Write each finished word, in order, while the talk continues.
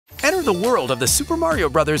the world of the Super Mario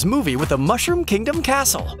Bros. Movie with the Mushroom Kingdom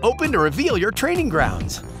Castle, open to reveal your training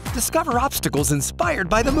grounds. Discover obstacles inspired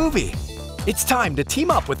by the movie. It's time to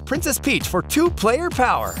team up with Princess Peach for 2-player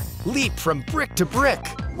power. Leap from brick to brick.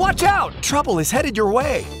 Watch out! Trouble is headed your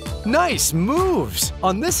way. Nice moves!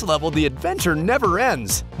 On this level, the adventure never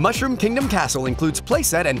ends. Mushroom Kingdom Castle includes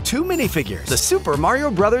playset and 2 minifigures. The Super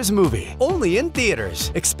Mario Bros. Movie, only in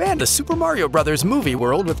theaters. Expand the Super Mario Bros. Movie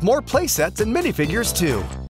world with more playsets and minifigures too.